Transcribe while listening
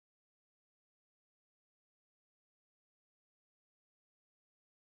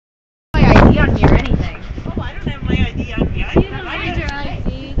on me or anything. Oh, I don't have my ID on me. You don't need your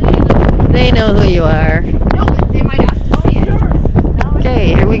ID. They know who you are. No, but they might ask to see it.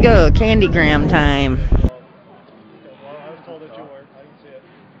 Okay, here we go. Candygram time. Well, I was told that you weren't. I can see it.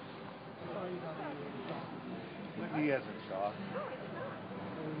 He has a shot.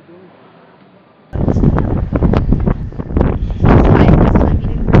 Hi, this time he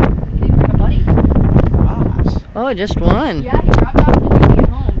didn't bring a buddy. Oh, just one. Yeah, he dropped off and took me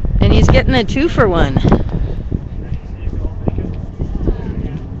home. And he's getting a 2-for-1.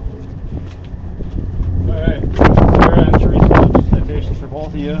 Alright, we're entering citations for both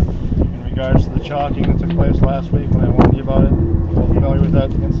of you in regards to the chalking that took place last week when I warned you about it. Are you familiar with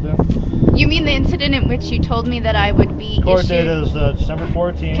that incident? You mean the incident in which you told me that I would be Court issued... date is December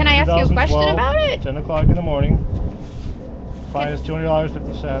 14th, Can I ask you a question about it? 10 o'clock in the morning. Fine is $200.50.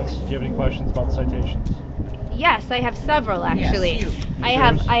 Do you have any questions about the citations? Yes, I have several actually. Yes,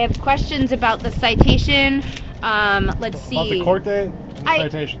 I have questions about the citation. Let's see. About the court date? The I-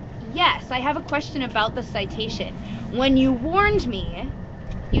 citation. Yes, I have a question about the citation. When you warned me,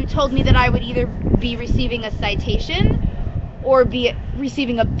 you told me that I would either be receiving a citation or be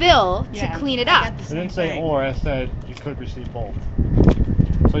receiving a bill to clean it up. I didn't say or, I said you could receive both.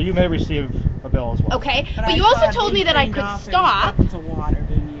 So you may receive a bill as well. Okay, but you also told me that I could stop,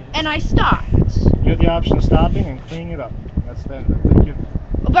 and I stopped. You have the option of stopping and cleaning it up. That's the end. Thank you.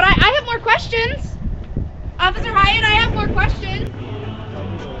 But I have more questions. Officer Hyatt, I have more questions.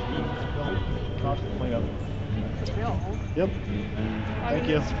 Clean up. Yep. Thank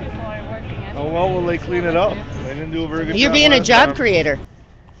you. Oh, well, will they clean it up? They didn't do a very good job. You're being a last job time. creator.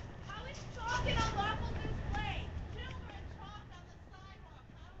 How is chalk an unlawful display? Children chalk on the sidewalk.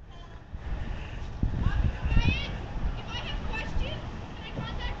 Officer Hyatt, if I have questions, can I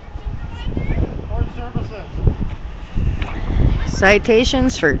contact your supervisor? Court services.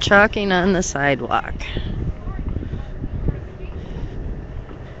 Citations for chalking on the sidewalk.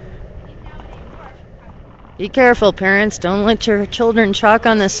 Be careful, parents. Don't let your children chalk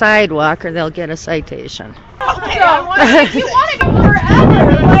on the sidewalk or they'll get a citation. Okay, you want to go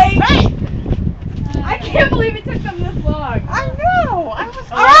forever. Like, I can't believe it took them this long. I know. I was.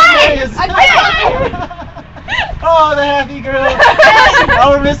 Oh, the happy group.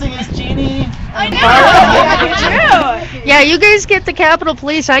 All we're missing is Jeannie. I know. Yeah, you guys get the Capitol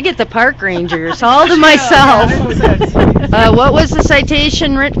Police. I get the Park Rangers. All to myself. What was the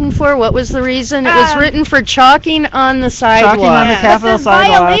citation written for? What was the reason? It was written for chalking on the sidewalk. Chalking on the Capitol The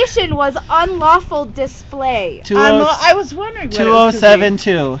sidewalk. violation was unlawful display. I was wondering.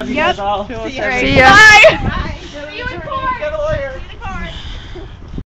 2072. Yep. See ya. Bye.